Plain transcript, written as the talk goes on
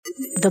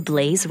The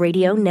Blaze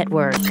Radio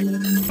Network.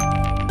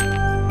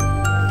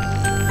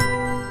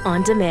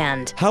 On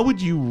demand. How would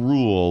you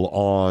rule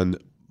on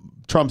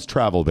Trump's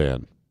travel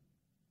ban?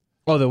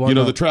 Oh, the one.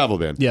 The travel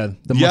ban. Yeah.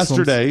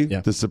 Yesterday,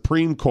 the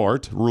Supreme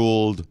Court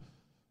ruled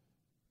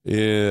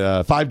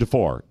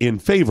 5-4 in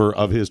favor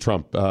of his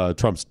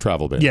Trump's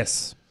travel ban.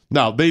 Yes.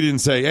 Now, they didn't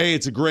say, hey,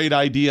 it's a great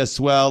idea,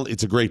 swell,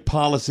 it's a great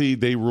policy.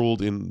 They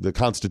ruled in the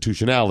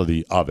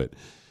constitutionality of it.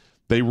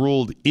 They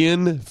ruled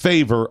in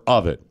favor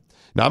of it.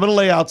 Now, I'm going to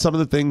lay out some of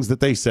the things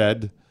that they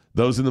said,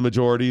 those in the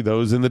majority,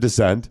 those in the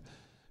dissent,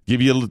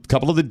 give you a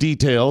couple of the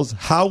details.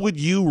 How would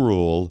you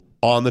rule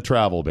on the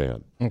travel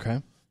ban?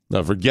 Okay.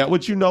 Now, forget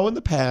what you know in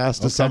the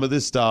past of some of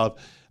this stuff.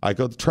 I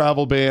call it the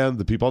travel ban.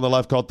 The people on the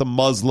left call it the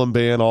Muslim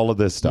ban, all of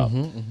this stuff.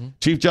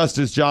 Chief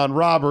Justice John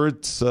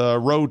Roberts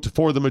wrote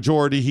for the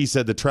majority. He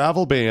said the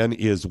travel ban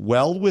is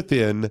well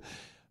within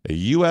a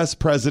U.S.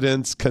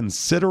 president's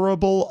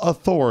considerable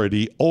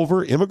authority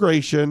over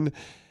immigration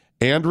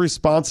and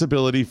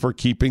responsibility for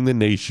keeping the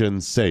nation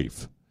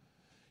safe.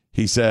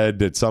 He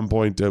said at some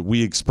point,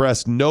 we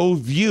expressed no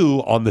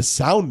view on the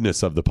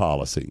soundness of the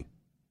policy.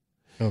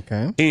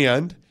 Okay.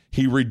 And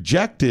he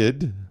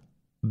rejected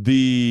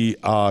the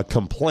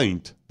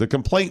complaint. The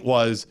complaint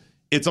was,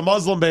 it's a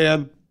Muslim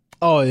ban.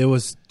 Oh, it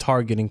was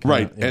targeting.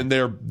 Right. Yeah. And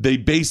they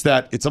based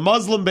that, it's a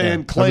Muslim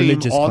ban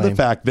claim on the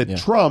fact that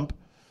Trump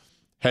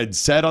had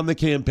said on the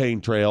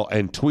campaign trail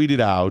and tweeted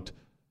out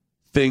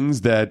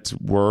things that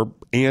were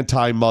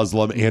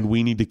anti-Muslim, and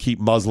we need to keep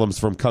Muslims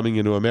from coming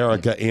into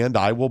America, and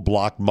I will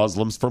block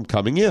Muslims from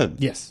coming in.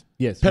 Yes.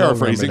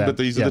 Paraphrasing, but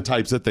these are the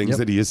types of things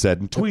that he has said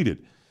and tweeted.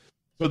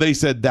 So they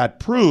said that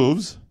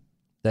proves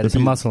that it's a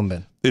Muslim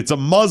ban. It's a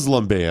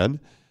Muslim ban.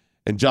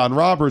 And John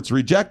Roberts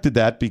rejected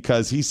that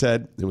because he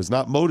said it was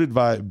not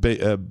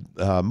motivated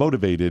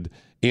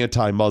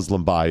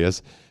anti-Muslim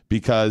bias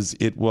because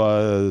it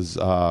was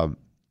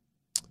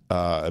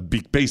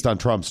based on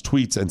Trump's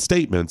tweets and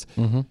statements.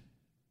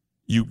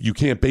 You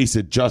can't base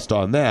it just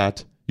on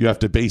that. You have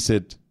to base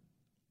it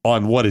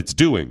on what it's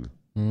doing,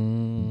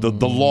 the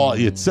law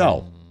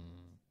itself.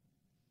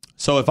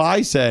 So if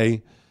I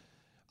say,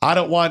 I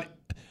don't want...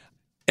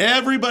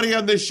 Everybody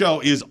on this show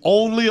is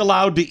only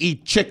allowed to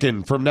eat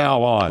chicken from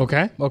now on.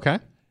 Okay.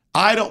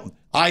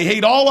 I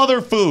hate all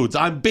other foods.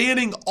 I'm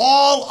banning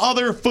all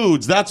other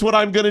foods. That's what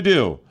I'm going to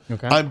do.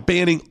 Okay. I'm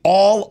banning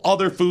all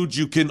other foods.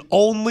 You can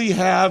only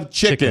have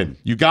chicken.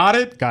 You got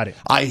it? Got it.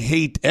 I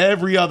hate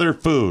every other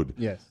food.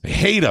 Yes. I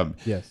hate them.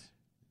 Yes.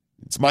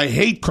 It's my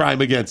hate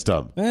crime against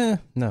them.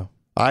 No.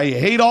 I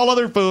hate all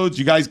other foods.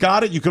 You guys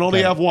got it? You can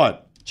only have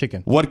what?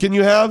 Chicken. What can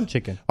you have?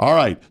 Chicken. All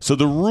right. So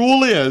the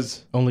rule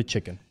is... Only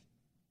chicken.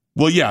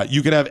 Well, yeah,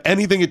 you can have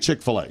anything at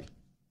Chick-fil-A.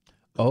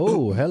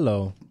 Oh,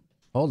 hello.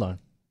 Hold on.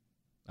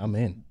 I'm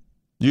in.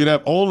 You can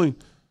have only...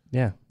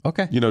 Yeah,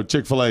 okay.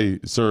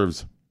 Chick-fil-A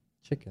serves...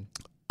 Chicken.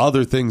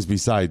 Other things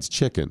besides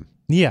chicken.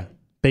 Yeah,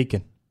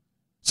 bacon.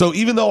 So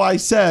even though I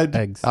said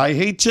eggs. I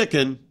hate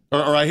chicken,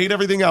 or I hate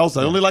everything else,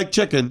 I only like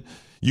chicken,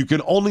 you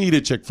can only eat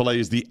at Chick-fil-A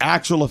is the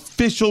actual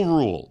official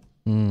rule.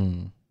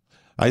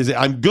 I say,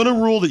 I'm going to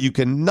rule that you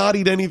cannot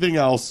eat anything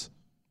else.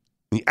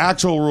 The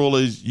actual rule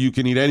is you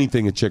can eat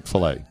anything at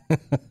Chick-fil-A.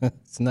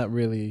 It's not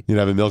really... You can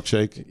have a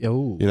milkshake.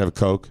 Oh. You can have a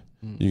Coke.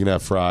 You can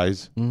have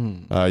fries.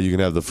 You can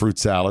have the fruit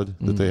salad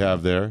that they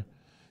have there.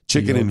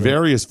 Chicken in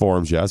various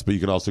forms, yes, but you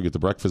can also get the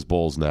breakfast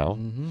bowls now.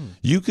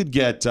 You could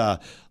get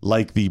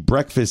like the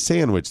breakfast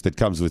sandwich that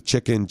comes with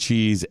chicken,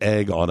 cheese,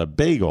 egg on a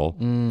bagel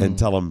and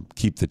tell them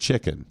keep the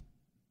chicken.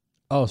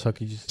 Oh, so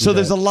could you just So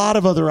there's a lot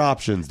of other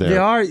options there.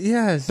 There are,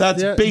 yes.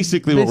 That's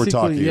basically what we're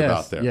talking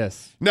about there.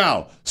 Yes.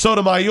 Now,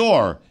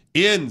 Sotomayor,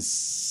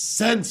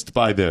 incensed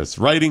by this,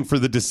 writing for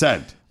the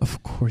dissent.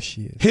 Of course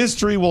she is.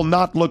 History will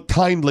not look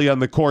kindly on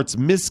the court's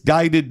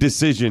misguided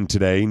decision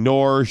today,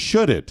 nor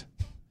should it.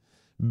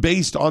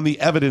 Based on the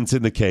evidence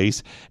in the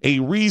case,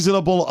 a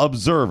reasonable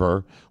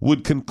observer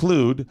would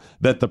conclude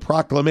that the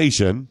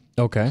proclamation,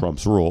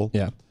 Trump's rule,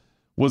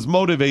 was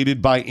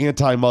motivated by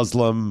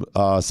anti-Muslim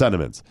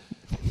sentiments.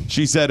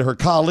 She said her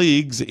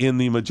colleagues in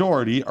the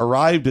majority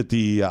arrived at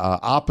the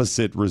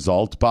opposite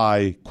result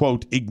by,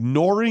 quote,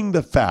 ignoring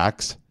the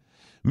facts,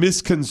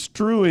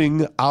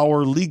 misconstruing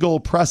our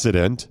legal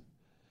precedent,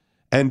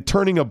 and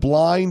turning a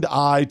blind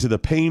eye to the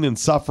pain and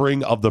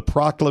suffering of the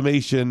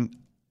proclamation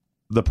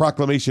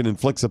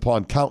inflicts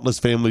upon countless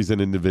families and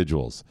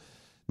individuals.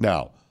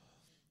 Now,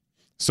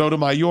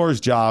 Sotomayor's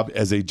job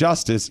as a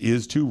justice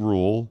is to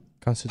rule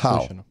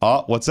constitutional.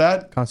 How? What's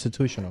that?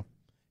 Constitutional.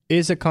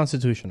 Is it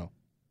constitutional?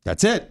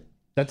 That's it.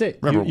 That's it.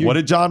 Remember, what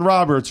did John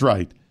Roberts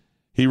write?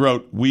 He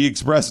wrote, we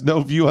express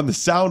no view on the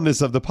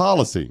soundness of the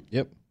policy.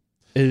 Yep.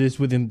 It is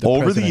within the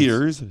Over the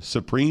years,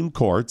 Supreme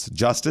Courts,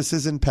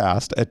 justices in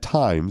past, at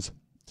times,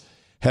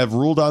 have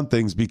ruled on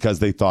things because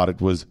they thought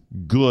it was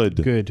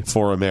good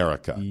for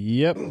America.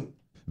 Yep.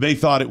 They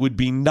thought it would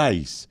be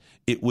nice.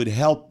 It would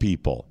help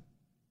people.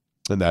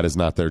 And that is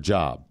not their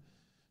job.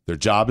 Their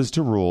job is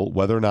to rule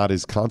whether or not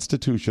it's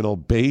constitutional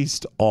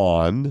based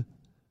on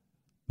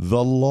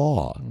the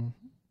law.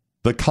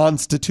 The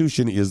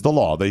Constitution is the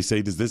law. They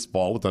say, does this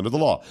fall under the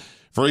law?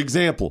 For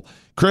example,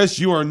 Chris,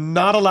 you are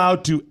not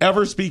allowed to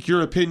ever speak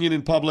your opinion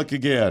in public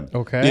again.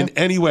 Okay. In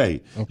any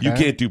way. Okay. You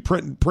can't do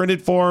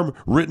printed form,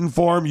 written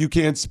form. You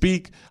can't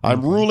speak.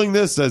 I'm ruling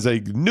this as a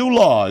new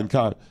law.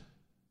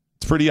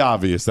 It's pretty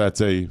obvious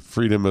that's a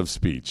freedom of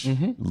speech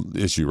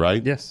issue,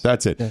 right? Yes.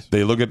 That's it. Yes.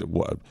 They look at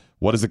what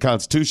does the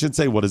Constitution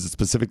say? What does it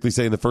specifically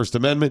say in the First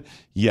Amendment?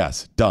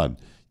 Yes, done.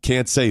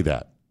 Can't say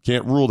that.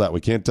 Can't rule that.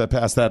 We can't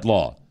pass that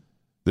law.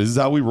 This is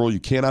how we rule. You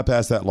cannot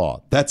pass that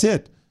law. That's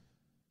it.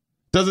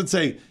 Doesn't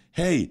say,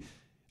 hey,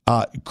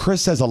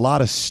 Chris says a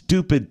lot of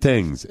stupid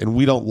things and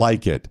we don't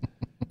like it.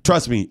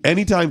 Trust me,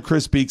 anytime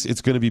Chris speaks,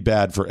 it's going to be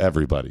bad for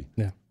everybody.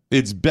 Yeah.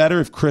 It's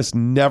better if Chris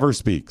never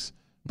speaks,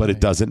 but it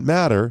doesn't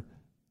matter.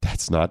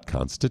 That's not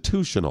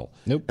constitutional.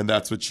 Nope. And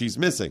that's what she's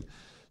missing.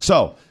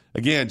 So,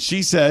 again,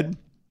 she said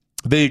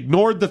they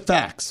ignored the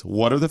facts.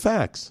 What are the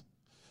facts?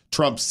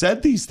 Trump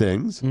said these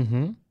things,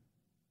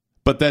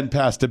 but then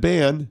passed a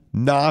ban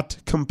not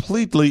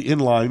completely in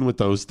line with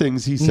those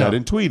things he said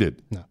and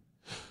tweeted. No.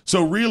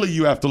 So really,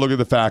 you have to look at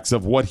the facts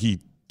of what he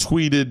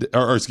tweeted,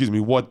 or excuse me,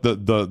 what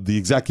the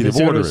executive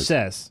order is.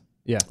 says.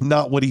 Yeah.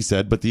 Not what he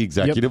said, but the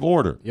executive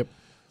order. Yep.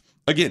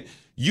 Again,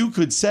 you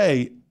could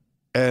say,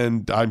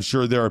 and I'm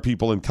sure there are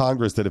people in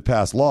Congress that have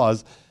passed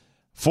laws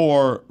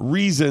for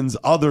reasons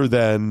other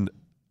than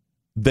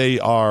they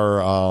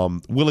are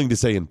willing to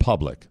say in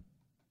public.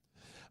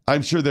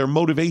 I'm sure their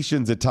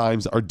motivations at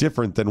times are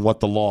different than what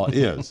the law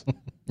is.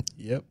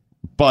 Yep.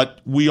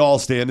 But we all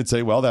stand and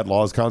say, well, that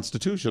law is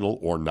constitutional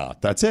or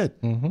not. That's it.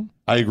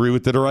 I agree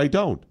with it or I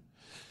don't.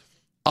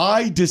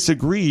 I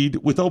disagreed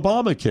with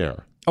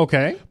Obamacare.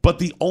 Okay. But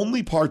the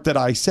only part that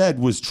I said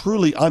was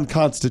truly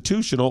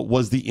unconstitutional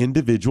was the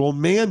individual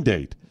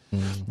mandate.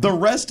 The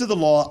rest of the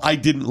law I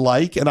didn't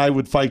like and I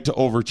would fight to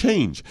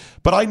overchange.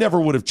 But I never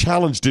would have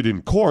challenged it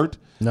in court.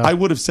 No. I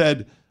would have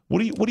said,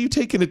 what are you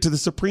taking it to the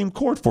Supreme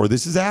Court for?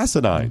 This is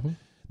asinine.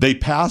 They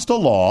passed a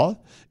law.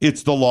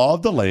 It's the law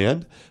of the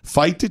land.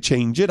 Fight to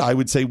change it. I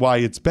would say why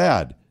it's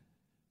bad.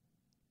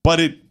 But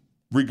it,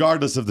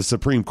 regardless of the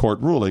Supreme Court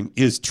ruling,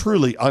 is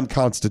truly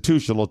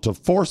unconstitutional to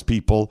force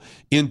people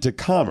into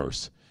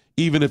commerce,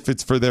 even if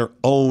it's for their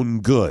own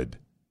good.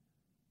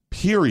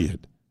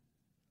 Period.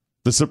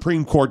 The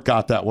Supreme Court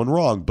got that one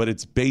wrong, but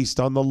it's based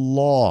on the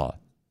law.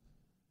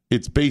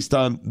 It's based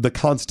on the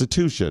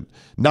Constitution,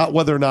 not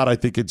whether or not I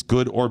think it's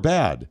good or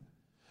bad.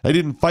 I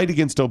didn't fight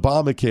against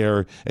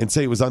Obamacare and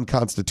say it was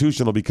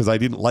unconstitutional because I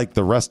didn't like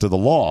the rest of the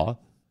law.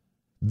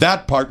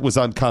 That part was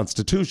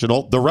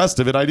unconstitutional. The rest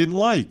of it I didn't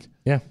like.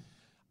 Yeah.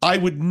 I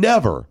would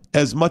never,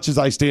 as much as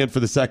I stand for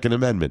the Second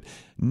Amendment,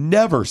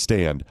 never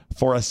stand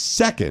for a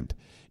second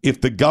if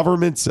the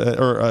government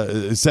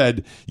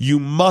said you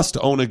must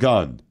own a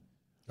gun.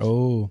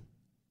 Oh.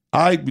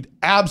 I would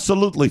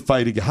absolutely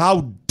fight against.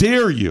 How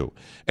dare you?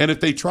 And if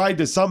they tried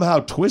to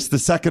somehow twist the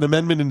Second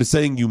Amendment into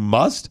saying you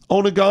must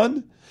own a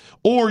gun,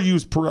 or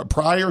use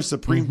prior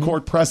Supreme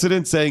Court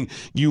precedent saying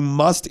you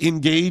must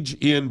engage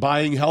in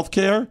buying health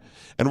care,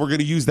 and we're going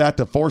to use that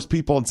to force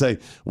people and say,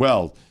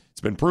 well,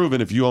 it's been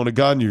proven if you own a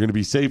gun, you're going to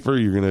be safer,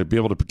 you're going to be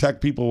able to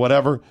protect people,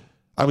 whatever.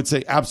 I would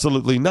say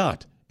absolutely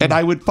not. And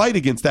I would fight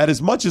against that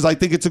as much as I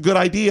think it's a good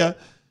idea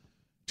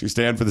to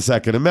stand for the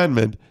Second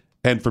Amendment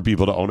and for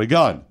people to own a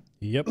gun.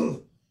 Yep.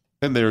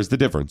 And there's the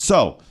difference.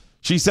 So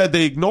she said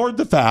they ignored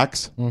the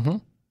facts,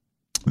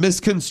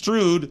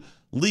 misconstrued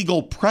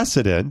legal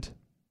precedent.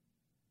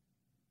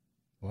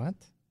 What?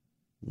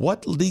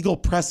 What legal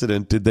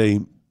precedent did they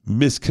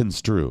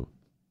misconstrue?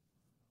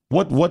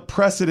 What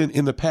precedent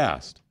in the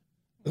past?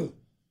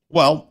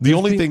 Well, the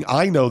only thing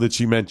I know that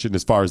she mentioned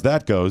as far as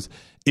that goes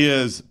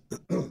is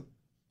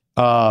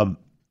the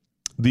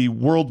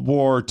World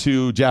War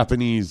II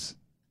Japanese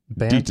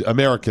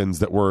Americans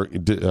that were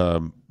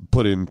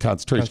put in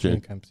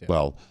concentration camps. Yeah.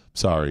 Well,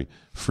 sorry,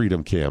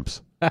 freedom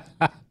camps.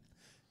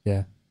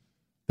 Yeah.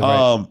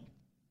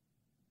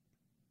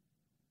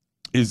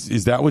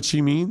 Is that what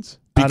she means?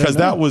 Because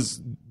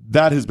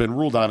that has been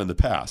ruled on in the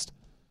past.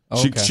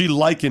 Okay. She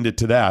likened it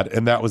to that,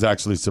 and that was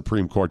actually a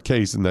Supreme Court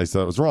case, and they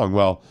said it was wrong.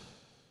 Well,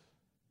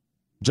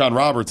 John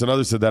Roberts and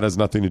others said that has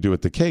nothing to do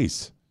with the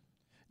case.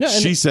 No,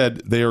 she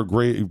said they are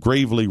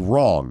gravely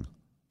wrong.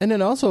 And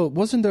then also,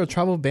 wasn't there a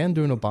travel ban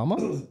during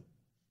Obama?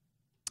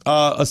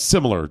 A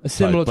similar type,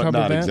 travel but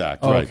not ban?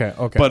 exact. Oh, right.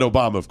 Okay. But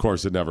Obama, of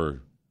course, had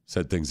never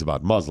said things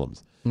about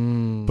Muslims.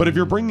 But if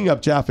you're bringing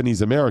up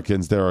Japanese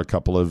Americans, there are a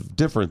couple of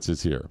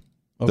differences here.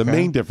 The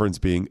main difference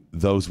being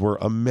those were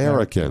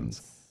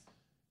Americans.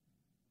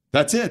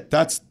 That's it.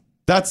 That's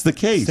the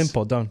case.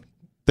 Simple, done.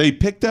 They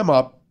picked them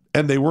up,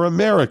 and they were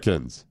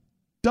Americans.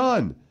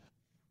 Done.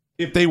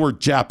 If they were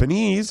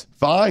Japanese,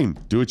 fine.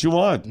 Do what you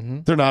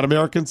want. They're not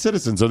American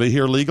citizens. Are they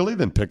here legally?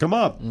 Then pick them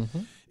up.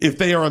 If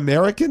they are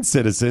American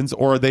citizens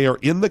or they are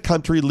in the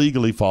country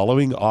legally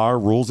following our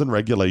rules and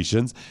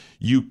regulations,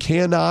 you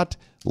cannot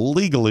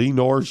legally,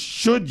 nor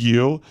should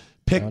you,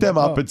 pick them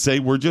up and say,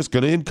 we're just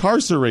going to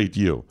incarcerate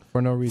you.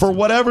 For no reason. For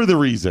whatever the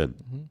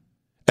reason.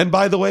 And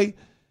by the way,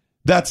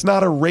 That's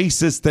not a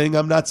racist thing.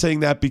 I'm not saying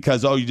that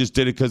because, you just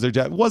did it because they're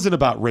Japanese. It wasn't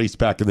about race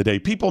back in the day.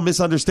 People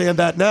misunderstand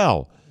that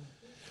now.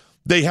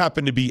 They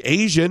happen to be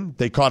Asian.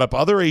 They caught up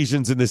other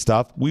Asians in this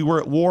stuff. We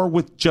were at war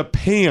with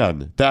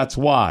Japan. That's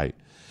why.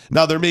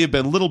 Now, there may have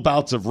been little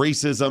bouts of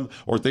racism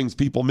or things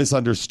people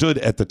misunderstood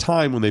at the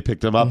time when they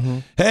picked them up. Mm-hmm.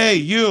 Hey,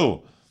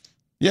 you.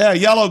 Yeah,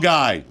 yellow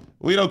guy.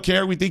 We don't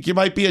care. We think you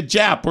might be a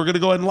Jap. We're going to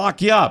go ahead and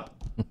lock you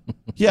up.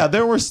 Yeah,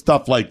 there was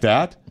stuff like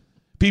that.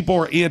 People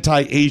were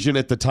anti-Asian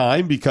at the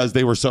time because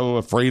they were so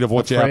afraid of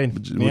what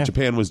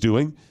Japan was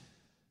doing.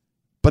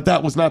 But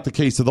that was not the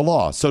case of the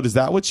law. So is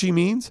that what she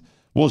means?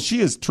 Well, she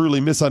has truly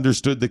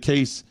misunderstood the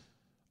case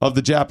of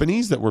the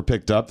Japanese that were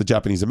picked up, the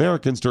Japanese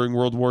Americans, during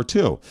World War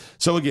II.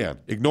 So again,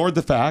 ignored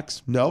the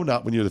facts. No,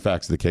 not when you're the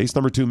facts of the case.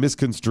 Number 2,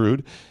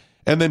 misconstrued.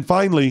 And then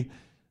finally,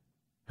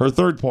 her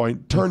third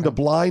point, turned a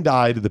blind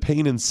eye to the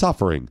pain and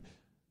suffering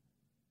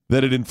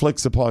that it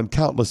inflicts upon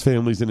countless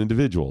families and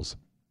individuals.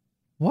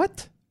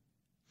 What?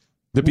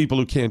 The people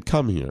who can't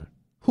come here.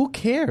 Who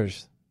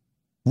cares?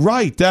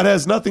 Right. That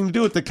has nothing to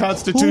do with the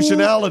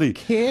constitutionality. Who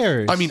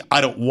cares? I mean, I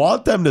don't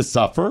want them to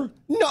suffer.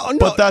 No.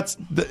 But that's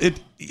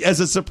it. As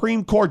a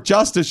Supreme Court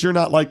justice, you're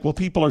not like, well,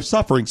 people are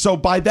suffering. So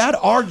by that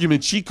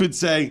argument, she could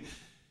say,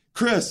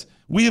 Chris,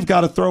 we have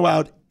got to throw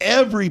out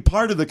every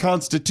part of the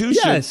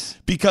Constitution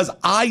because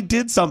I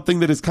did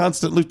something that is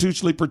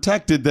constitutionally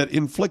protected that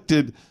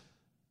inflicted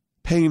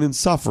pain and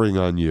suffering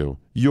on you.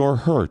 You're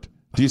hurt.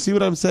 Do you see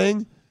what I'm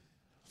saying?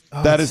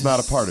 That is not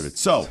a part of it.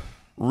 So,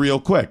 real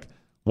quick,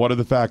 what are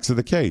the facts of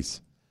the case?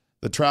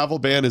 The travel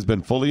ban has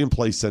been fully in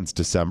place since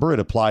December. It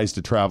applies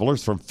to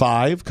travelers from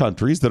 5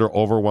 countries that are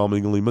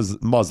overwhelmingly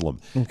Muslim.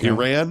 Okay.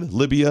 Iran,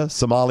 Libya,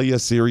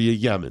 Somalia, Syria,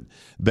 Yemen.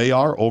 They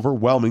are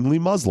overwhelmingly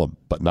Muslim,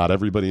 but not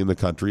everybody in the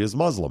country is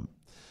Muslim.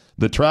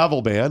 The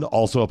travel ban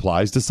also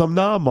applies to some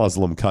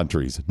non-Muslim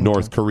countries,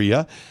 North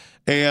Korea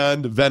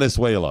and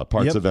Venezuela,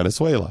 parts of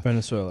Venezuela.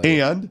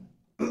 And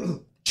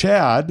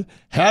Chad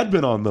had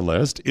been on the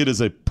list. It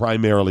is a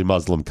primarily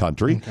Muslim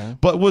country,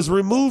 but was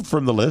removed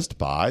from the list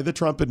by the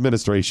Trump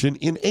administration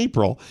in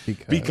April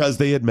because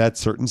they had met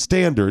certain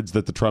standards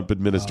that the Trump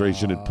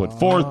administration had put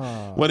forth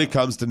when it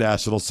comes to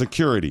national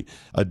security,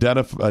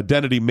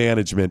 identity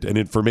management, and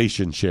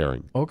information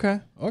sharing. Okay.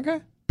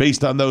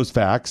 Based on those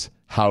facts,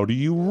 how do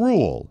you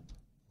rule?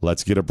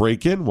 Let's get a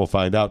break in. We'll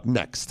find out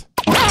next.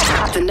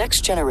 The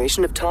next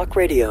generation of talk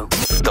radio.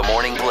 The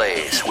Morning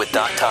Blaze with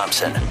Doc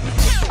Thompson.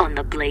 On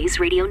the Blaze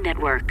Radio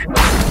Network.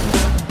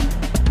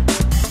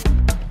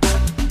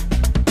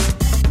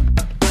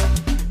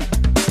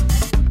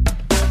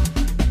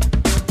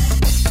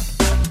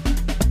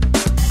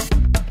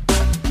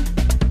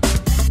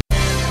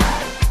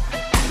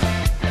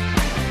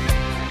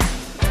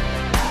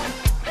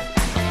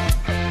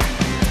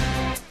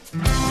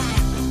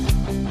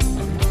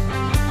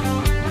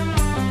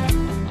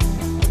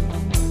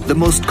 The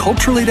most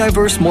culturally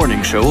diverse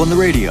morning show on the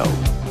radio,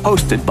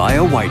 hosted by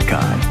a white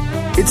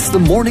guy. It's The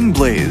Morning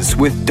Blaze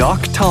with Doc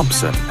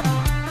Thompson.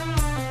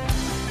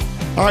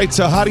 All right,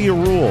 so how do you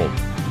rule?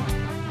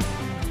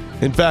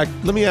 In fact,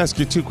 let me ask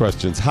you 2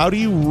 questions. How do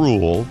you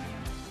rule?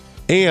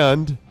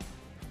 And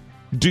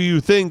do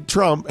you think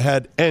Trump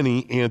had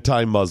any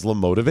anti-Muslim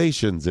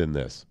motivations in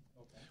this?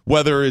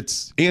 Whether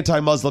it's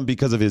anti-Muslim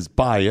because of his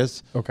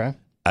bias. Okay.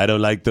 I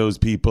don't like those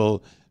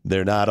people.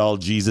 They're not all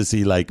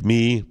Jesus-y like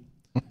me.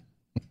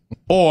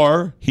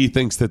 Or he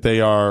thinks that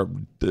they are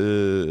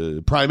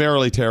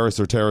primarily terrorists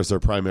or terrorists are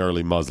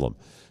primarily Muslim.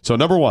 So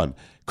number 1,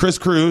 Chris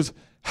Cruz,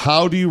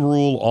 how do you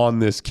rule on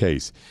this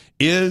case?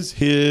 Is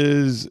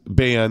his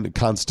ban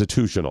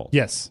constitutional?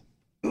 Yes.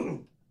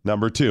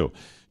 Number 2,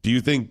 do you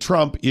think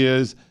Trump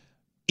is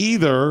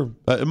either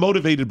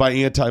motivated by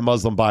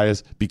anti-Muslim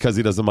bias because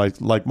he doesn't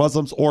like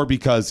Muslims or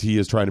because he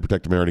is trying to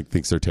protect America and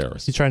thinks they're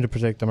terrorists? He's trying to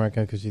protect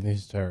America because he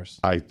thinks he's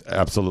terrorists. I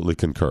absolutely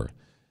concur.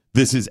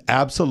 This is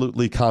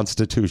absolutely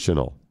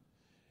constitutional.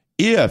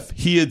 If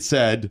he had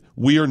said,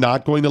 we are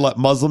not going to let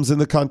Muslims in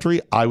the country,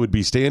 I would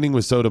be standing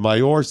with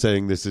Sotomayor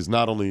saying this is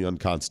not only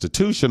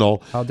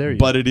unconstitutional, how dare you,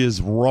 but it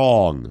is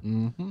wrong.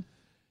 Mm-hmm.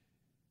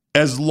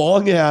 As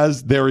long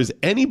as there is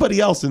anybody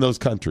else in those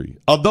countries,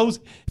 of those,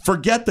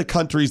 forget the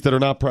countries that are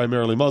not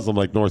primarily Muslim,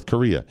 like North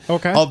Korea.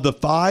 Okay. Of the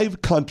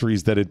 5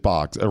 countries that it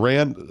boxed,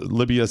 Iran,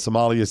 Libya,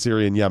 Somalia,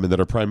 Syria, and Yemen, that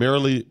are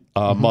primarily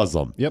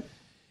Muslim. Yep.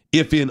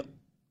 If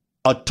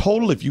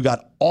you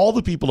got all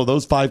the people of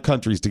those 5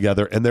 countries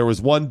together and there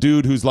was one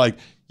dude who's like,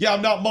 yeah,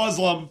 I'm not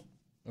Muslim.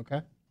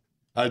 Okay.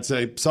 I'd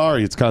say,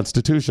 sorry, it's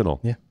constitutional.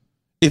 Yeah.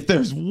 If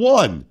there's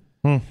one,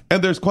 and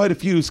there's quite a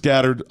few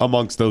scattered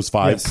amongst those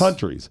 5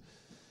 countries.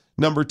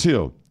 Number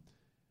 2,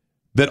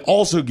 that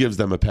also gives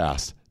them a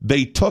pass.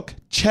 They took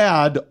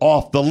Chad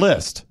off the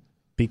list.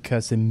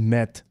 Because it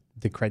met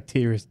the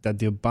criteria that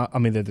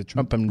the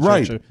Trump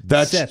administration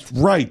set.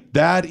 Right.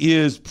 That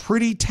is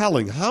pretty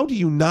telling. How do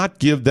you not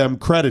give them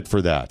credit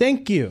for that?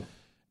 Thank you.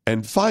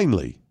 And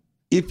finally,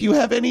 if you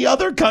have any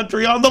other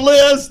country on the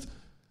list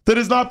that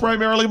is not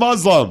primarily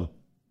Muslim,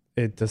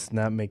 it does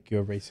not make you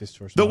a racist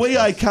or something. The way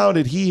I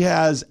counted, he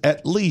has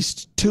at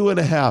least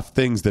 2.5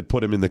 things that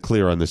put him in the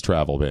clear on this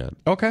travel ban.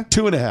 Okay.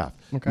 2.5.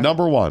 Okay.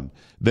 Number one,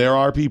 there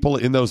are people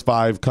in those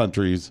 5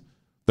 countries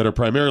that are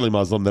primarily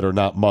Muslim that are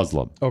not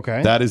Muslim.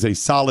 Okay. That is a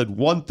solid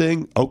one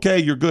thing. Okay,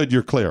 you're good.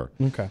 You're clear.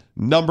 Okay.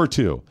 Number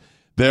 2,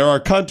 there are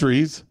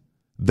countries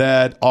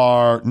that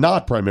are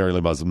not primarily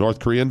Muslim. North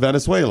Korea and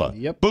Venezuela.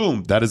 Yep.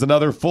 Boom. That is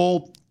another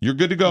full, you're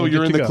good to go.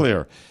 You're in the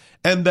clear.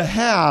 And the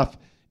half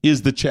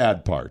is the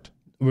Chad part.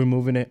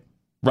 Removing it.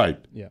 Right.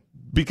 Yeah.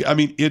 I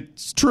mean,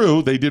 it's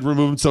true. They did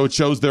remove him, so it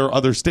shows there are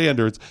other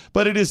standards,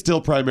 but it is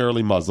still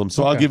primarily Muslim.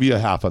 So I'll give you a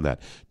half on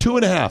that.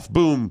 2.5,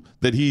 boom,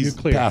 that he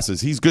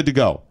passes. He's good to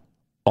go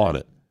on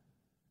it.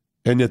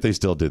 And yet they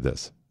still did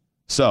this.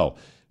 So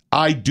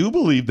I do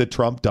believe that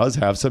Trump does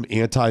have some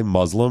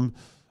anti-Muslim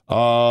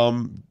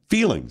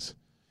feelings.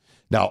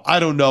 Now, I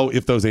don't know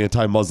if those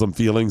anti-Muslim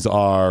feelings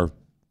are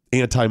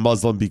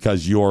anti-Muslim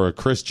because you're a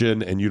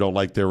Christian and you don't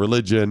like their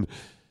religion,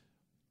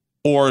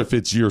 or if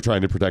it's you're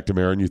trying to protect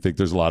America and you think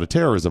there's a lot of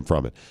terrorism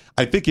from it.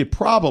 I think it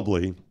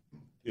probably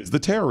is the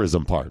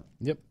terrorism part.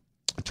 Yep.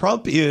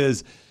 Trump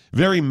is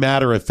very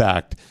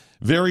matter-of-fact,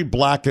 very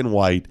black and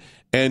white,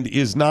 and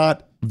is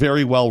not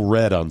very well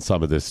read on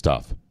some of this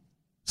stuff.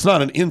 It's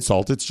not an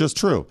insult. It's just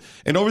true.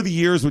 And over the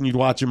years when you'd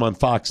watch him on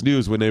Fox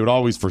News, when they would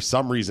always, for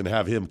some reason,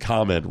 have him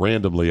comment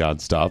randomly on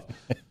stuff,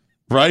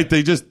 right?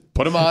 They just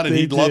put him on and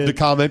he'd love to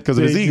comment because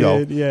of his ego.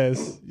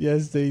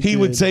 Yes, they did. He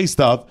would say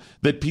stuff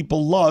that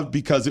people loved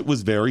because it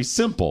was very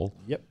simple.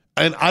 Yep.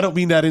 And I don't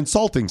mean that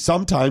insulting.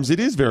 Sometimes it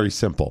is very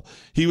simple.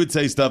 He would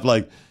say stuff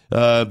like,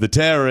 the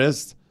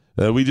terrorists,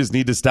 we just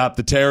need to stop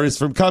the terrorists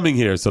from coming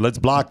here, so let's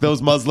block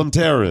those Muslim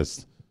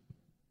terrorists.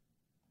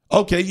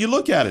 Okay, you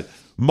look at it.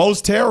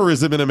 Most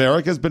terrorism in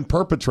America has been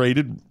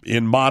perpetrated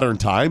in modern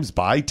times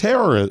by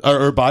terrorists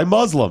or by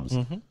Muslims.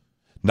 Mm-hmm.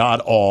 Not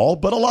all,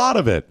 but a lot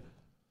of it.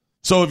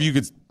 So if you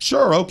could,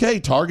 sure, okay,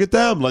 target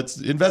them. Let's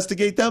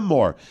investigate them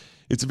more.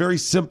 It's a very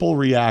simple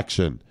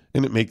reaction,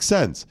 and it makes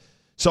sense.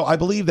 So I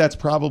believe that's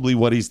probably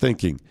what he's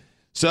thinking.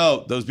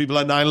 So those people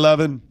at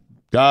 9/11,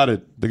 got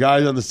it. The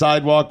guy on the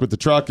sidewalk with the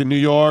truck in New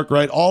York,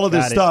 right? All of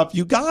this stuff,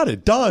 you got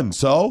it. Done.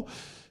 So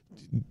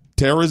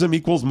terrorism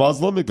equals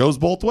Muslim. It goes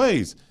both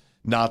ways.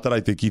 Not that I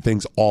think he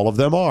thinks all of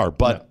them are,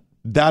 but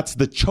that's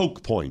the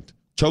choke point.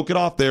 Choke it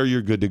off there,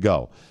 you're good to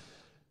go.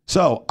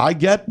 So I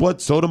get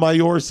what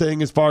Sotomayor is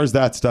saying as far as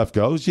that stuff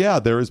goes. Yeah,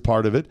 there is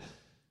part of it,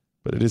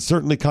 but it is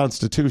certainly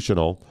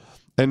constitutional.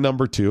 And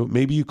number 2,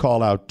 maybe you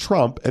call out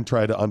Trump and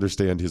try to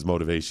understand his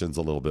motivations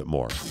a little bit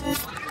more.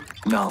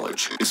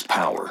 Knowledge is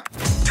power.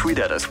 Tweet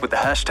at us with the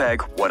hashtag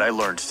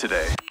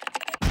 #WhatILearnedToday.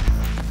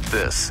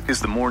 This is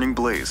the Morning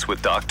Blaze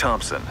with Doc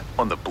Thompson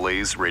on the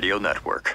Blaze Radio Network.